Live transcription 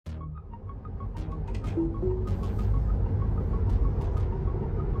Do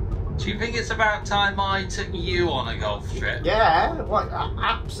you think it's about time I took you on a golf trip? Yeah, what?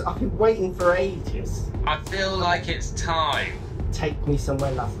 I've been waiting for ages. I feel like it's time. Take me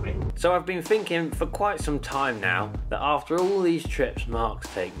somewhere lovely. So I've been thinking for quite some time now that after all these trips Mark's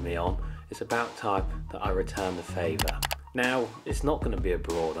taken me on, it's about time that I return the favour. Now, it's not going to be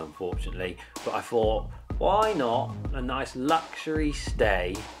abroad unfortunately, but I thought, why not a nice luxury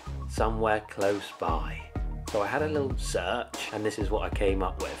stay somewhere close by? So I had a little search and this is what I came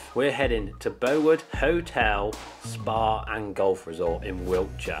up with. We're heading to Bowood Hotel, Spa and Golf Resort in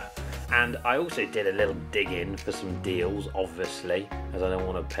Wiltshire. And I also did a little dig-in for some deals, obviously, as I don't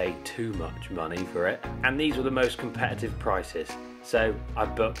want to pay too much money for it. And these were the most competitive prices. So I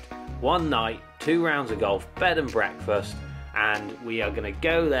booked 1 night, 2 rounds of golf, bed and breakfast, and we are going to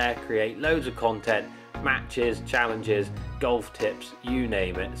go there, create loads of content, matches, challenges, golf tips, you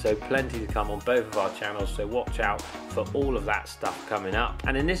name it. So plenty to come on both of our channels, so watch out for all of that stuff coming up.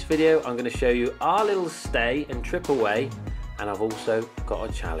 And in this video I'm going to show you our little stay and trip away, and I've also got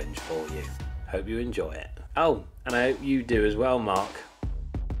a challenge for you. Hope you enjoy it. Oh, and I hope you do as well, Mark.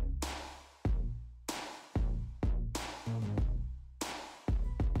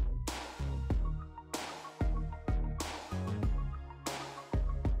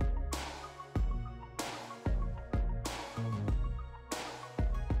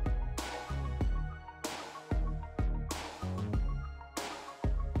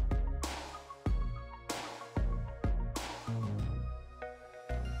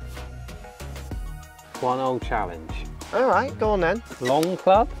 One old challenge. All right, go on then. Long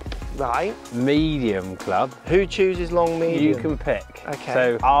club, Right. medium club. Who chooses long, medium? You can pick. Okay.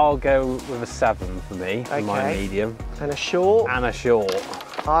 So I'll go with a 7 for me, for my Okay. medium. And a short. And a short.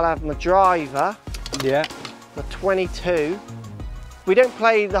 I'll have my driver, Yeah. the 22. We don't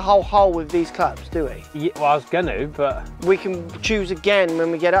play the whole hole with these clubs, do we? Yeah, well, I was gonna, but... We can choose again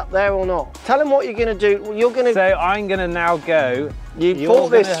when we get up there or not. Tell them what you're going to do. You're going to... So I'm gonna now go... You thought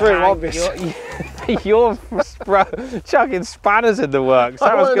this through, obviously. You're chucking spanners in the works.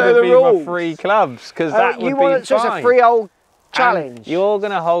 That was going to be my 3 clubs, because that would be fine. So it's a free old challenge. And you're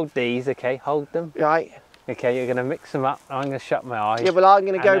going to hold these, okay? Hold them. Right. Okay, you're going to mix them up. I'm going to shut my eyes. Yeah, but I'm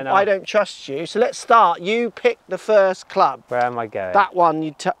going to go, I don't trust you. So let's start. You pick the first club. Where am I going? That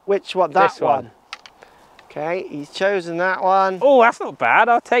one. Which one? That This one. Okay, he's chosen that one. Oh, that's not bad.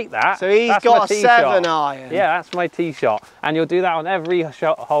 I'll take that. So he's that's got a my 7 shot. iron. Yeah, that's my tee shot. And you'll do that on every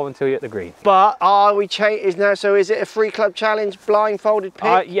shot hole until you're at the green. But are we change now? So is it a free club challenge, blindfolded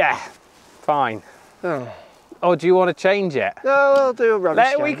pick? Yeah, fine. Oh. Or do you want to change it? No, I'll do a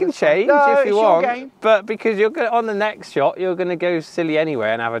rubbish We game. can That's fine. change No, if you it's want. your game. But because you're going on the next shot, you're going to go silly anyway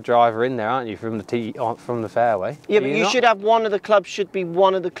and have a driver in there, aren't you, from the tee, from the fairway? Yeah, but you should have one of the clubs. Should be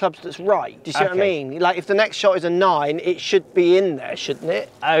one of the clubs that's right. Do you see what I mean? Like if the next shot is a 9, it should be in there, shouldn't it?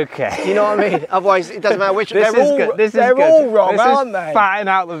 Okay. You know what I mean? Otherwise, it doesn't matter which. They're all wrong, aren't they? Fatting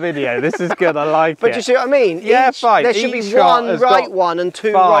out the video. This is good. I like it. But you see what I mean? Yeah, fine. There should Each be one right one and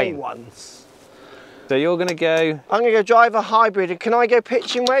 2 fine. wrong ones. So you're going to go... I'm going to go driver hybrid. Can I go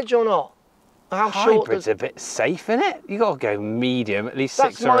pitching wedge or not? How short Hybrid's a bit safe, isn't it? You got to go medium, at least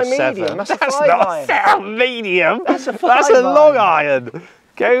That's 6 or a 7. medium. That's a 5 not iron. a medium. That's a 5 That's a long iron. iron.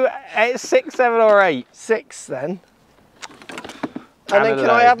 Go 6, 7 or 8. 6 then. And then can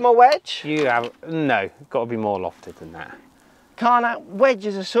I have my wedge? You have... No, got to be more lofted than that. Can't have... Wedge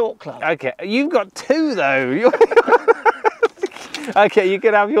is a short club. Okay, you've got 2 though. Okay, you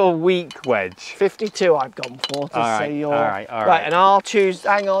can have your weak wedge. 52 I've gone for to All say right, your... all right. Right, and I'll choose...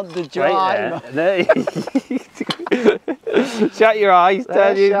 Hang on, the driver. There. Shut your eyes,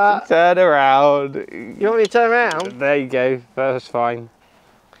 turn around. You want me to turn around? There you go, that's fine.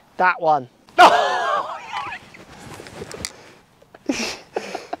 That one.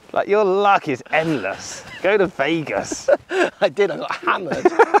 Like, your luck is endless. Go to Vegas. I did, I got hammered.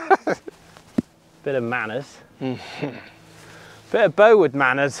 Bit of manners. Bit of Bowood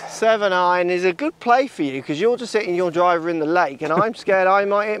manners. 7 iron is a good play for you because you're just hitting your driver in the lake and I'm scared I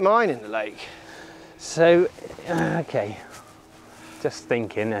might hit mine in the lake. So, okay. Just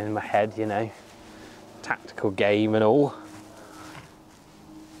thinking in my head, you know, tactical game and all.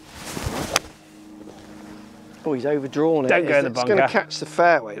 Oh, he's overdrawn it. Don't go in the bunker. It's going to catch the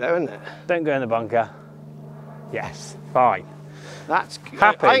fairway though, isn't it? Don't go in the bunker. Yes, fine. That's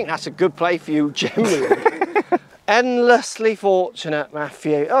Happy. I think that's a good play for you generally. Endlessly fortunate,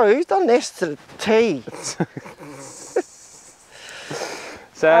 Matthew. Oh, who's done this to the tee?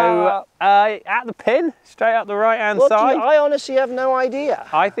 So, at the pin, straight up the right-hand side. I honestly have no idea.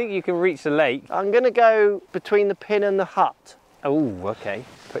 I think you can reach the lake. I'm going to go between the pin and the hut. Oh, okay.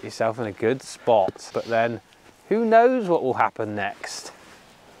 put yourself in a good spot. But then, who knows what will happen next?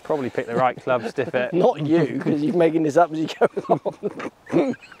 Probably pick the right club, stiff it. Not you, because you're making this up as you go along.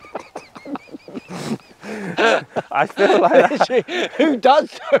 I feel like that. Who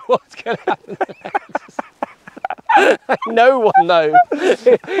does know what's going to happen next? No one knows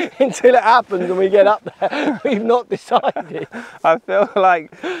until it happens and we get up there. We've not decided. I feel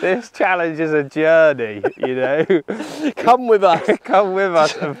like this challenge is a journey, you know. Come with us. Come with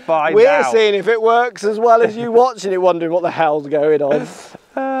us and find out. We're seeing if it works as well as you watching it, wondering what the hell's going on.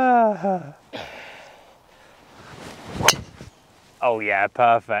 Oh yeah,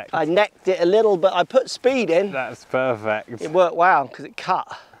 perfect. I necked it a little, but I put speed in. That's perfect. It worked well because it cut.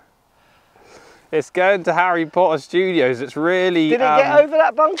 It's going to Harry Potter Studios. It's really... Did it get over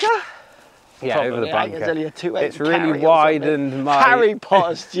that bunker? Yeah, Probably. over the bunker. It's only a 2/8 It's really widened my... Harry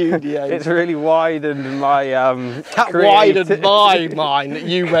Potter Studios. It's really widened my... that widened my mind that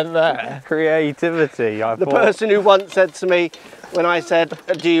you went there. Creativity, The person who once said to me, when I said,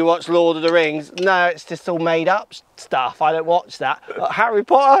 do you watch Lord of the Rings? No, it's just all made up stuff. I don't watch that. Harry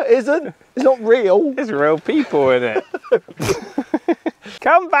Potter isn't. It's not real. There's real people in it.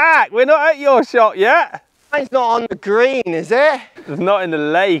 Come back. We're not at your shot yet. It's not on the green, is it? It's not in the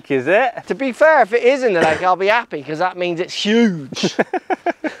lake, is it? To be fair, if it is in the lake, I'll be happy because that means it's huge.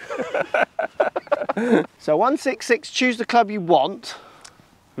 So 166, choose the club you want.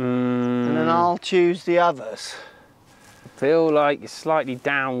 And then I'll choose the others. Feel like it's slightly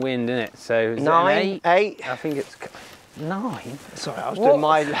downwind, isn't it? So is 9, it an 8. I think it's 9. Sorry, I was doing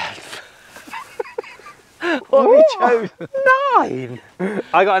my left. What have you chosen? 9.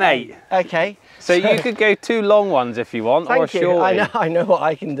 I got an 8. Okay. So you could go 2 long ones if you want, or a Thank you. shorty. I know what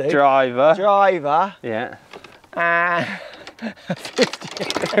I can do. Driver. Driver. Yeah.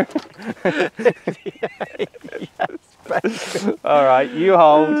 58. Yes. All right, you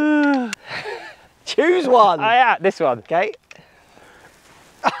hold. Choose one. This one. Okay.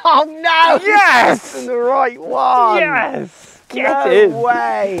 Oh no! Yes! It's the right one. Yes! Get No in.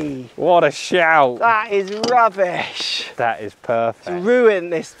 way. What a shout. That is rubbish. That is perfect. Ruin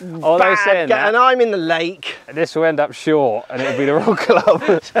this Oh, they were bad saying that. and I'm in the lake. This will end up short and it'll be the wrong club.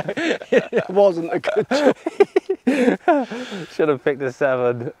 It wasn't a good choice. Should have picked a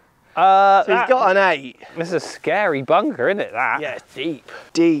 7. So he's got an 8. This is a scary bunker, isn't it, that? Yeah, it's deep.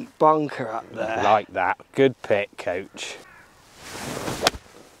 Deep bunker up there. Like that. Good pick, coach.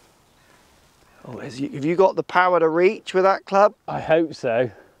 Oh, have you got the power to reach with that club? I hope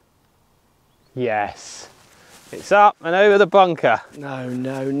so. Yes. It's up and over the bunker. No,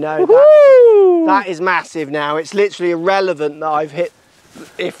 no, no. That is massive now. It's literally irrelevant that I've hit,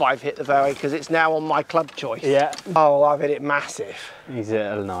 if I've hit the fairway, because it's now on my club choice. Yeah. Oh, I've hit it massive. He's hit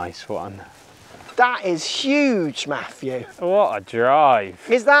a nice one. That is huge, Matthew. What a drive.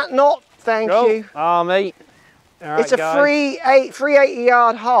 Is that not? Thank you. Army. All right, It's a guys.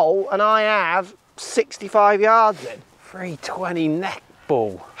 380-yard hole, and I have 65 yards in. 320 neck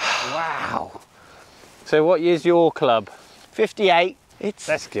ball. Wow. So what is your club? 58.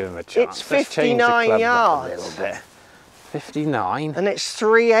 Let's give him a chance. It's Let's change the 59 club yards. up a little bit. 59. And it's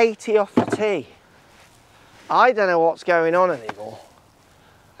 380 off the tee. I don't know what's going on anymore.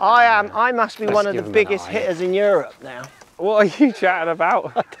 I must be one of the biggest hitters in Europe now. What are you chatting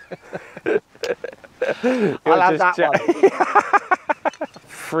about? I'll have that one.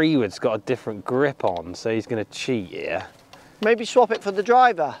 Freewood's got a different grip on, so he's going to cheat here. Maybe swap it for the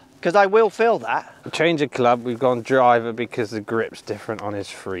driver, because I will feel that. Change of club, we've gone driver because the grip's different on his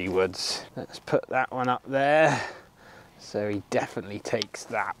Freewoods. Let's put that one up there. So he definitely takes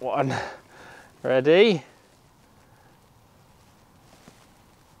that one. Ready?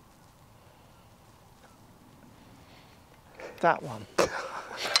 That one.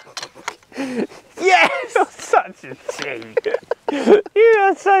 Yes! You're such a cheat.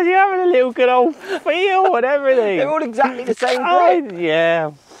 You're having a little good old feel and everything. They're all exactly the same grip.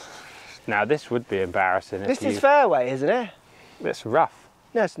 Yeah. Now this would be embarrassing. This is fairway, isn't it? It's rough.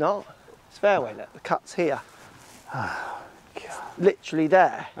 No, it's not. It's fairway. Look, the cut's here. Oh, God. Literally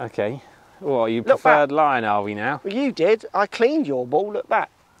there. Okay. Well, you Look preferred back. line, are we now? Well, you did. I cleaned your ball. Look back.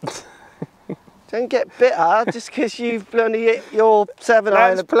 Don't get bitter just because you've bloody hit your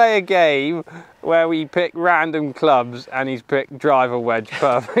 7-iron. Let's play a game where we pick random clubs and he's picked driver wedge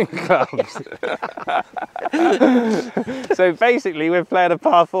perfect clubs. So basically we're playing a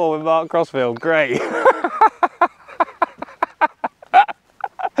par 4 with Mark Crossfield. Great.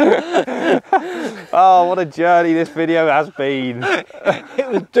 Oh, what a journey this video has been. It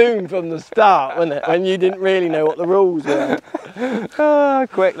was doomed from the start, wasn't it? When you didn't really know what the rules were. Oh,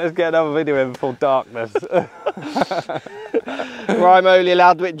 quick, let's get another video in before darkness. Where I'm only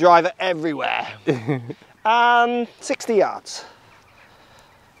allowed to hit driver everywhere. 60 yards.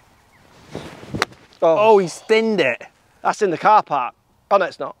 Oh, he spinned it. That's in the car park. Oh no,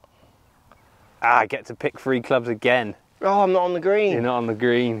 it's not. Ah, I get to pick 3 clubs again. Oh, I'm not on the green. You're not on the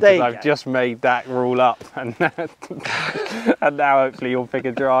green, There because you I've go. just made that rule up, and now hopefully you'll pick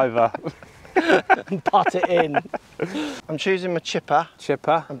a driver. And putt it in. I'm choosing my chipper.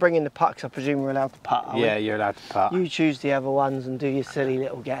 Chipper? I'm bringing the putt, 'cause I presume we're allowed to putt, are Yeah, we? you're allowed to putt. You choose the other ones and do your silly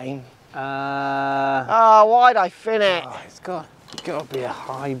little game. Oh, Oh, why'd I fin it? it's got to be a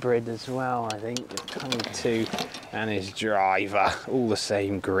hybrid as well, I think. The 22 and his driver, all the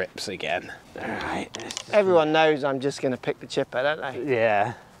same grips again. All right. Everyone knows I'm just going to pick the chipper, don't they?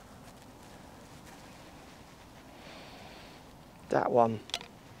 Yeah. That one.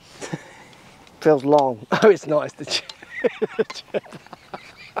 Feels long. Oh, it's not. It's the chipper.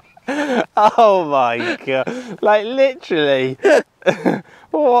 Oh my God. Like literally,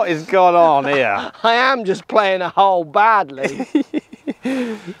 what is going on here? I am just playing a hole badly.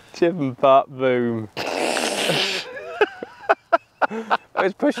 Chip and putt, boom. Oh,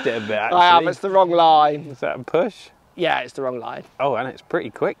 it's pushed it a bit actually. I have. It's the wrong line. Is that a push? Yeah, it's the wrong line. Oh, and it's pretty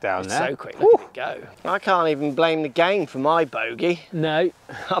quick down It's there. so quick. Look at it go. I can't even blame the game for my bogey. No.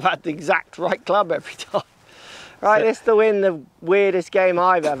 I've had the exact right club every time. Right, this to win the weirdest game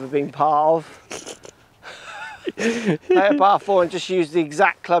I've ever been part of. Play a par 4 and just use the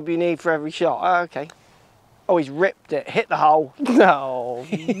exact club you need for every shot. Oh, okay. Oh, he's ripped it. Hit the hole. No.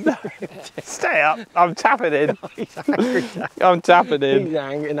 Stay up. I'm tapping in. He's angry. I'm tapping in. He's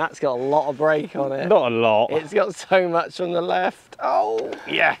angry, and that's got a lot of brake on it. Not a lot. It's got so much on the left. Oh,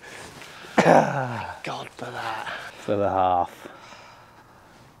 yeah. God for that. For the half.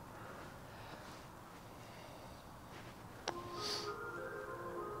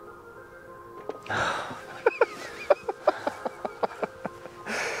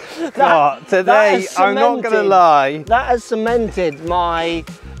 Today, I'm not going to lie. That has cemented my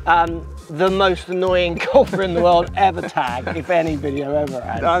the most annoying golfer in the world ever tag, if any video ever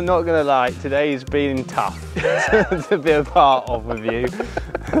has. I'm not going to lie, today's been tough to be a part of with you.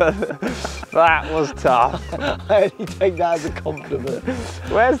 That was tough. I only take that as a compliment.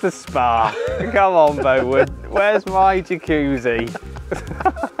 Where's the spa? Come on, Bowood. Where's my jacuzzi?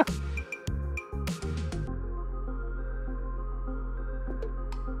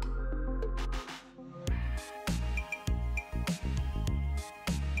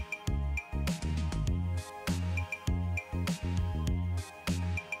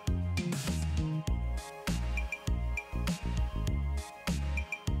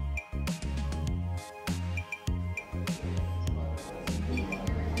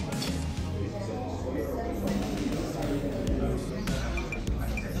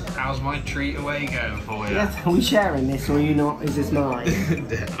 How's my treat away going for you? Yes, are we sharing this or are you not? Is this mine?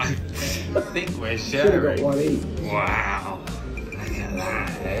 I think we're Should have got sharing. one each. Wow. Look at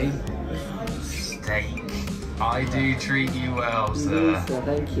that, eh? Steak. I do treat you well, sir. Yes, sir,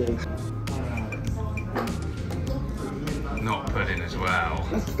 thank you. Not pudding as well.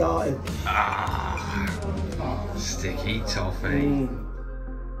 I started. Ah, sticky toffee.